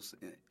nails,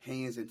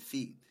 hands and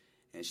feet.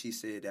 And she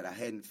said that I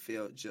hadn't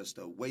felt just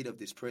the weight of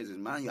this presence.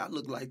 Mind you, I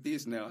look like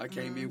this now. I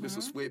came in with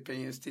some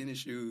sweatpants, tennis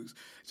shoes,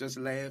 just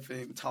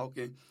laughing,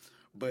 talking.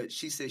 But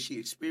she said she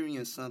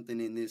experienced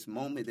something in this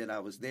moment that I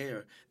was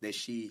there that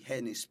she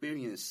hadn't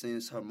experienced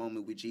since her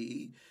moment with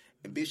G.E.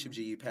 and Bishop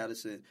G.E.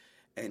 Patterson.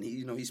 And,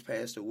 he's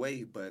passed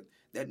away. But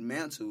that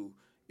mantle,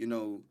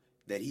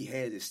 that he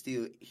had is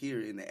still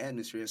here in the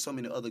atmosphere. And so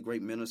many other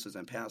great ministers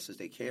and pastors,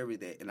 they carry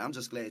that. And I'm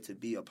just glad to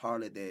be a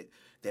part of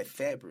that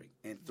fabric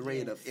and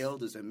thread of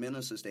elders and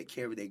ministers that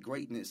carry their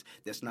greatness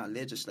that's not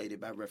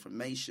legislated by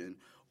reformation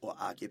or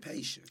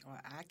occupation.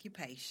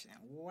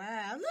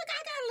 Wow. Look,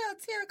 I got a little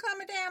tear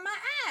coming down my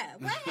eye.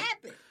 What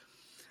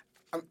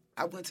happened?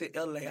 I went to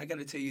L.A. I got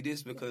to tell you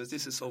this because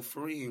this is so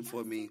freeing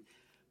for me.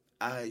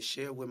 I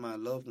shared with my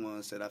loved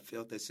ones that I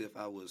felt as if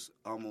I was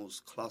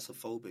almost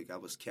claustrophobic. I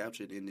was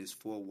captured in this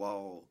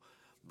four-wall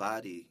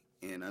body,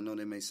 and I know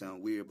that may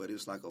sound weird, but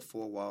it's like a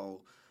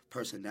four-wall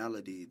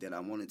personality that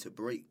I wanted to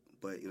break.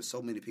 But it was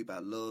so many people I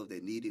loved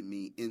that needed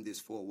me in this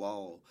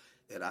four-wall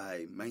that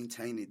I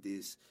maintained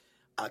this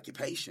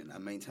occupation. I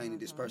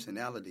maintained this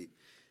personality.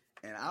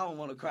 And I don't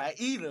want to cry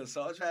either,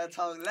 so I'm trying to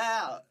talk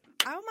loud.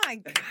 Oh, my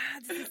God.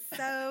 This is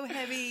so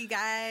heavy,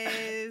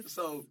 guys.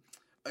 So,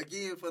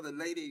 again, for the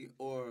lady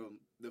or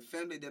the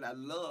family that I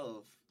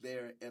love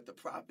there at the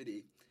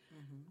property,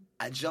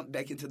 I jumped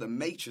back into the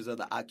matrix of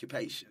the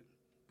occupation.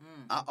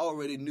 I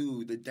already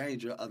knew the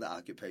danger of the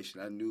occupation.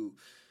 I knew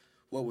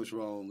what was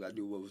wrong. I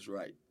knew what was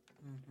right.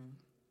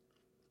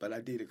 But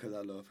I did it because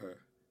I love her,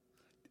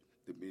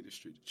 the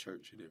ministry, the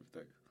church, and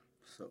everything.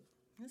 So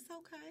it's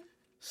okay.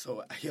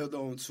 So I held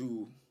on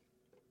to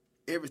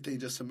everything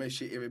just to make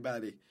sure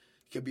everybody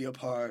could be a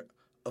part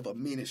of a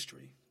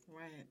ministry.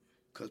 Right.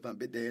 Because my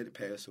big dad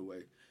passed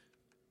away.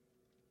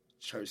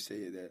 Church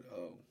said that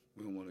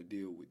we don't want to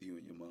deal with you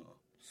and your mom.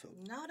 So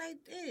no, they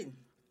didn't.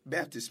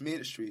 Baptist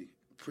ministry,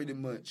 pretty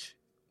much,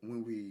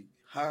 when we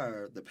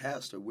hire the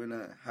pastor, we're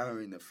not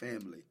hiring the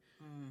family.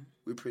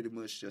 We're pretty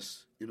much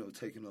just,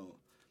 taking on.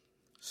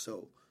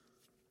 So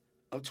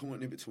I'm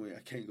torn in between. I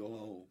can't go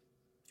home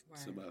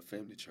to my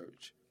family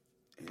church.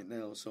 And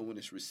now someone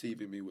is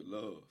receiving me with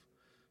love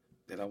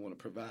that I want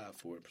to provide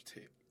for and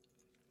protect.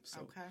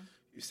 So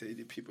you say,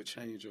 did people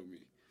change on me?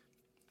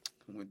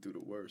 I went through the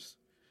worst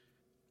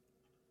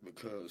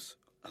because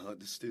I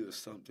understood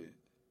something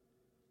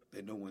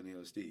that no one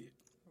else did.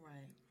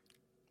 Right.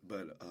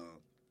 But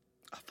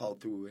I fought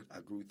through it.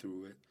 I grew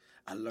through it.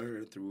 I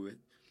learned through it.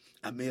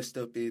 I messed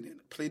up in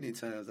it. Plenty of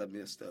times I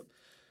messed up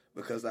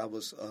because I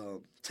was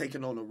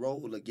taking on a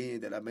role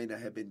again that I may not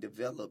have been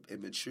developed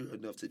and mature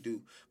enough to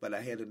do, but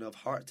I had enough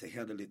heart to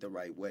handle it the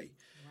right way.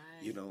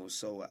 Right.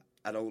 So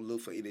I don't look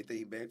for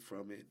anything back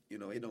from it.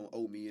 It don't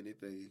owe me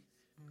anything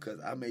because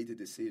I made the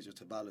decision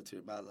to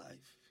volunteer my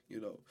life, Yes.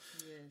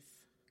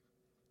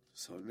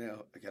 So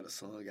now I got a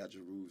son, I got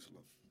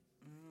Jerusalem.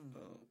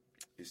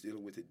 It's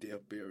dealing with the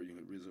death, burial,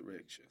 and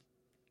resurrection.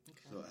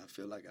 Okay. So I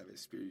feel like I've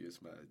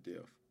experienced my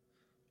death,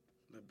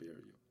 my burial.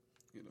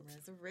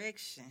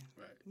 Resurrection.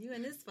 Right. You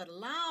in this for the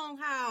long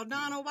haul,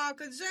 Donald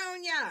Walker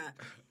Jr.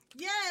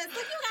 Yes, look,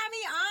 you got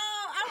me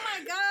on. Oh,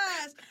 my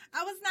gosh.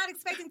 I was not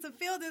expecting to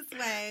feel this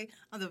way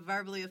on the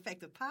Verbally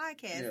Effective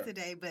podcast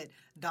today, but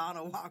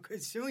Donald Walker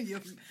Jr.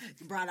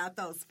 brought out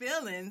those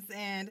feelings.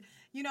 And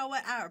you know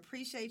what? I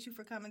appreciate you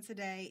for coming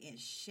today and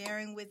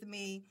sharing with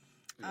me,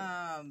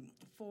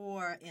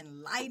 for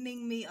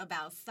enlightening me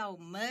about so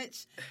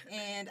much.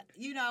 And,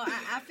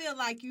 I feel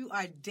like you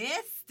are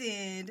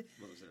destined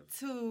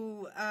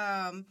to,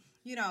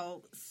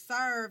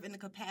 serve in the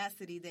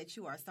capacity that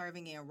you are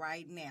serving in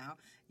right now.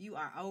 You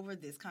are over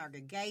this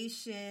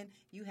congregation.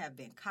 You have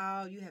been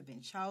called. You have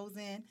been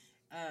chosen.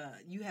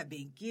 You have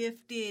been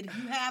gifted.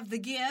 You have the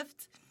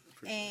gift.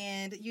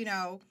 And,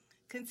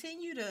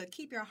 continue to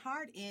keep your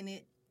heart in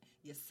it,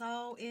 your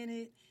soul in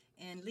it,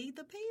 and lead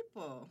the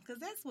people, because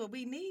that's what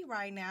we need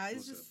right now.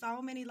 It's just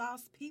so many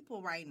lost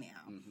people right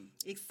now,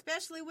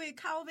 especially with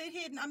COVID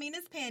hitting. I mean,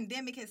 this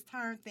pandemic has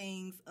turned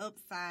things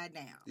upside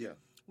down. Yeah.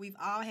 We've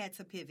all had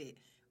to pivot.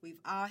 We've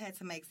all had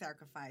to make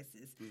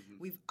sacrifices.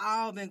 We've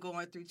all been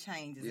going through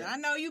changes. Yeah. And I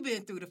know you've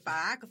been through the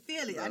fire. I can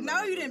feel it. I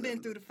know you done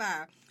been through the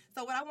fire.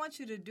 So what I want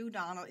you to do,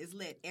 Donald, is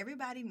let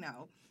everybody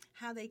know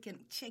how they can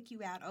check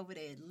you out over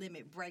there at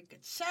Limit Breaker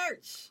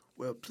Church.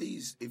 Well,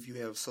 please, if you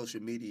have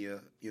social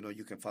media,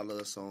 you can follow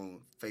us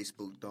on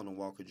Facebook, Donald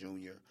Walker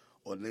Jr.,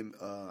 or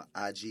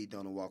IG,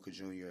 Donald Walker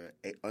Jr.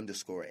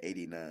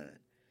 _89.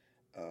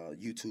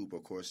 YouTube,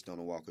 of course,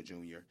 Donald Walker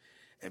Jr.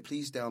 And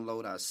please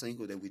download our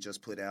single that we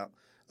just put out,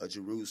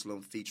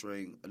 Jerusalem,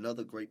 featuring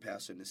another great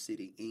pastor in the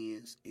city,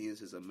 Enns.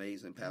 Enns is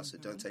amazing. Pastor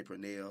Dante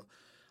Purnell.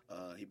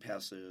 He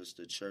pastors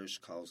the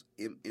church called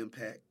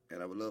Impact,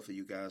 and I would love for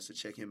you guys to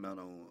check him out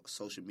on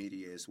social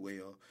media as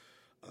well.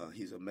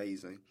 He's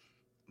amazing.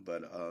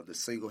 But the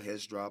single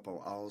has dropped on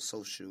all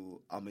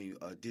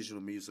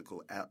digital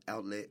musical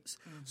outlets.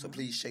 So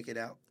please check it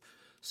out.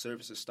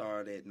 Services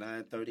start at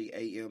 9:30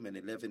 a.m. and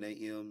 11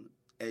 a.m.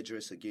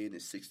 Address again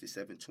is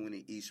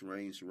 6720 East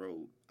Range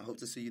Road. I hope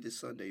to see you this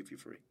Sunday if you're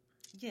free.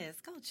 Yes,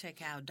 go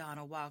check out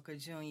Donald Walker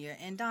Jr.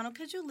 And Donald,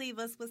 could you leave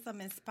us with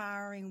some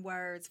inspiring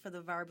words for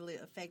the verbally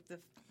effective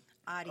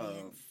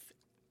audience?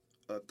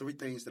 3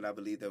 things that I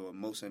believe that were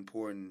most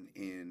important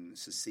in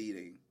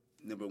succeeding.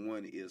 Number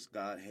 1 is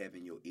God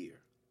having your ear.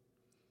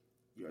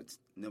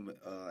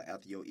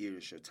 After your ear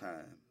is your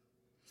time.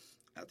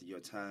 After your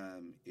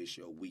time is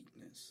your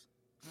weakness.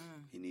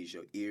 He needs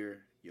your ear,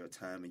 your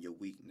time, and your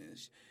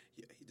weakness.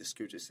 The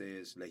scripture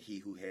says, let he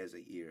who has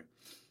an ear,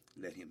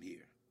 let him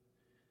hear.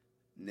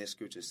 Next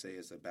scripture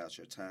says about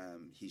your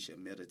time, he shall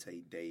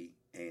meditate day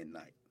and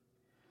night.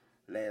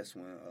 Last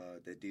one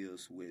that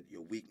deals with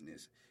your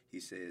weakness, he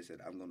says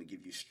that I'm going to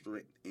give you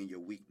strength in your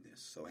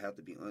weakness. So I have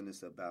to be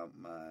honest about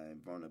my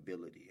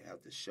vulnerability. I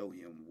have to show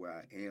him where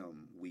I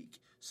am weak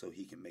so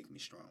he can make me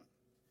strong.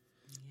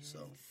 Yes.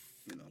 So,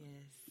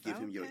 give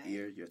him your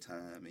ear, your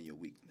time, and your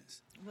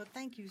weakness. Well,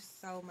 thank you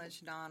so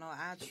much, Donald.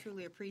 I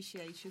truly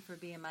appreciate you for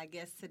being my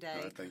guest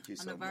today thank you on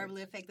so the much.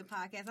 Verbally Effective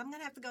Podcast. I'm going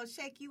to have to go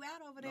check you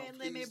out over there at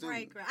please Limit do.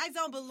 Breaker. I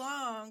don't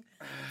belong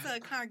to a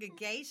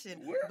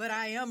congregation, Where? but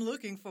I am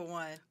looking for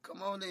one.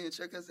 Come on in,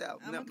 check us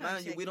out. I'm Now, gonna come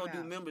mind you, check we you don't do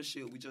out.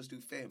 membership. We just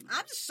do family.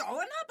 I'm just showing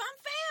up.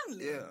 I'm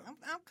family. Yeah.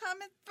 I'm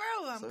coming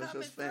through. I'm So it's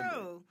coming just family.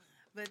 through.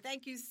 But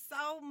thank you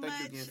so much,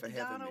 Thank you again for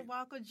having Donald me.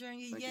 Walker Jr.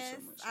 Thank yes, you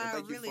so much. And I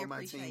thank really you for my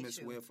appreciate team as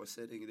you. well for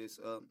setting this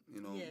up.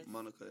 Yes.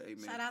 Monica,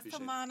 amen. Shout out Appreciate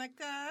to it.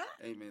 Monica.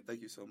 Amen.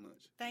 Thank you so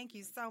much. Thank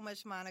you so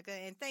much, Monica.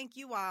 And thank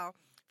you all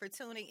for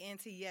tuning in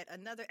to yet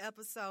another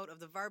episode of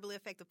the Verbally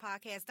Effective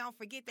Podcast. Don't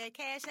forget that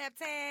Cash App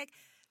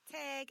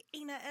tag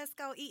Ina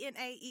Esco,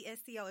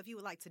 ENAESCO, if you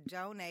would like to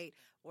donate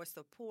or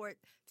support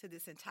to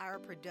this entire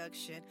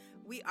production.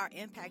 We are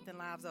impacting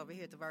lives over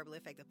here at the Verbally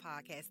Effective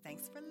Podcast.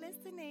 Thanks for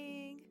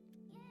listening.